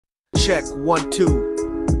Check 1 2.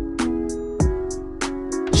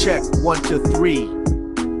 Check 1 2 3.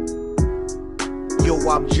 Yo,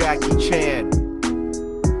 I'm Jackie Chan.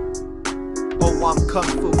 Oh, I'm kung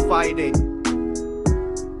fu fighting.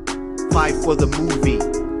 Fight for the movie.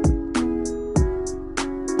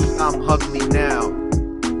 I'm ugly now.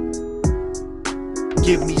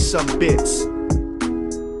 Give me some bits.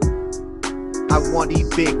 I want eat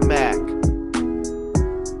Big Mac,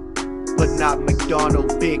 but not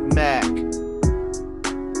Macdonald Big Mac.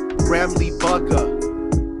 Ramly Bugger.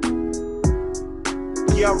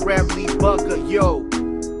 Yeah, Ramly Bugger, yo.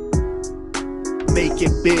 Make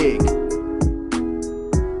it big.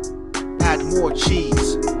 Add more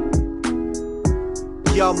cheese.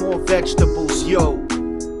 Yeah, more vegetables, yo.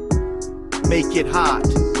 Make it hot.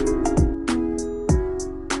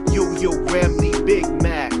 Yo, Ramly Big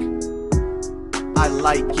Mac. I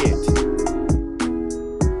like it.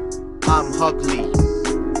 I'm ugly.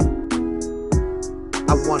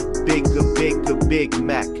 I want bigger Big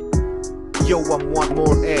Mac. Yo, I want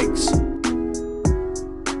more eggs.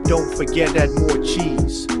 Don't forget add more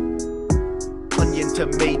cheese. Onion,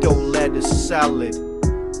 tomato, lettuce, salad.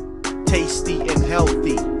 Tasty and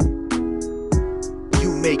healthy.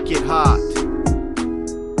 You make it hot.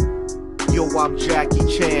 Yo, I'm Jackie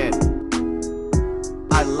Chan.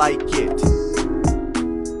 I like it.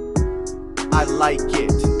 I like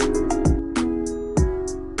it.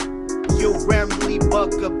 Yo, Ramly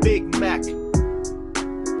Bugger Big Mac,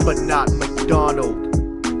 but not Macdonald.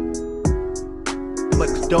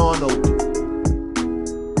 Macdonald.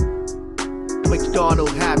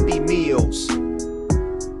 Macdonald Happy Meals.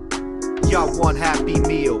 Y'all want Happy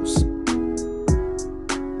Meals.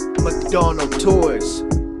 Macdonald Toys.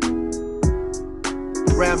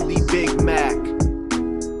 Ramly Big Mac.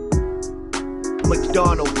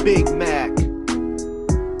 Macdonald Big Mac.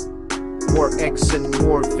 More eggs and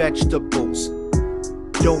more vegetables.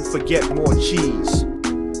 Don't forget more cheese.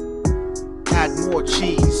 Add more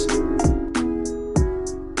cheese.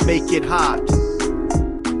 Make it hot.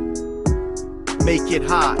 Make it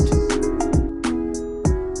hot.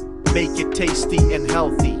 Make it tasty and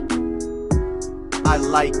healthy. I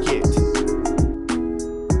like it.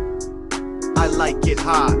 I like it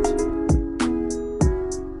hot.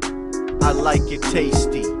 I like it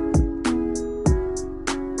tasty.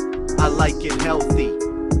 I like it healthy.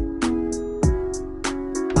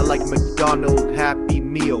 I like Macdonald Happy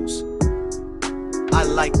Meals. I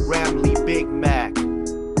like Ramly Big Mac.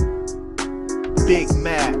 Big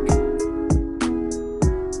Mac.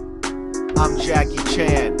 I'm Jackie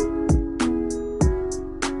Chan.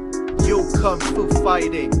 Yo, kung fu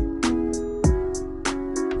fighting.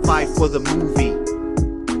 Fight for the movie.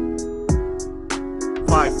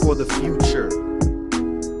 Fight for the future.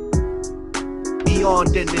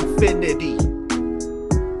 Beyond an infinity.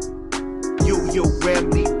 Yo,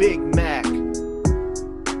 Ramly Big Mac.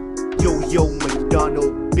 Yo,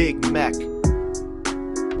 Macdonald Big Mac.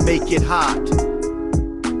 Make it hot.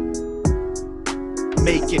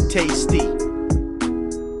 Make it tasty.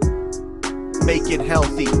 Make it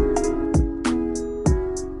healthy.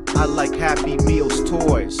 I like Happy Meals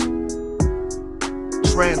toys.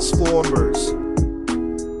 Transformers.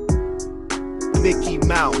 Mickey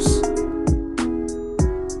Mouse.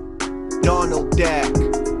 Donald Duck.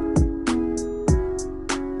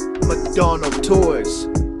 Macdonald Toys.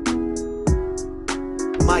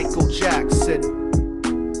 Michael Jackson.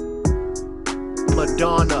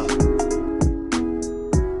 Madonna.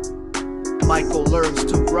 Michael Learns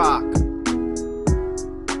to Rock.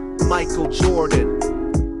 Michael Jordan.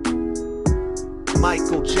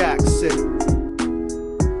 Michael Jackson.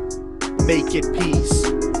 Make it peace.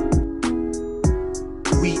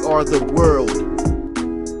 We are the world.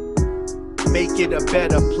 Make it a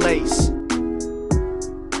better place.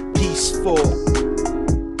 Peaceful.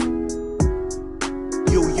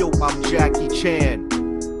 Yo, I'm Jackie Chan.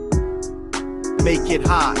 Make it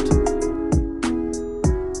hot.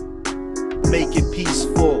 Make it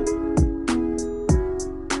peaceful.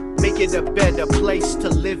 Make it a better place to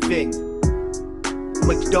live in.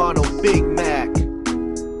 Macdonald Big Mac.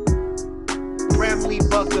 Ramly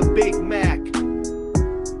Bugger Big Mac.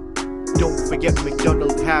 Don't forget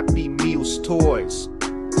Macdonald Happy Meals toys.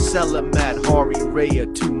 Sell them at Hari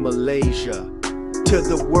Raya to Malaysia. To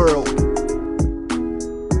the world.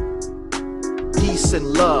 Peace and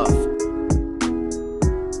love.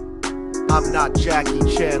 I'm not Jackie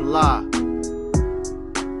Chan La.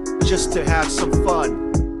 Just to have some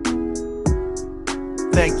fun.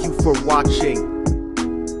 Thank you for watching.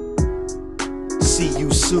 See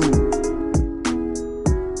you soon.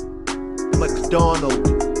 Macdonald.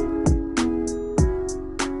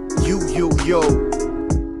 Yo.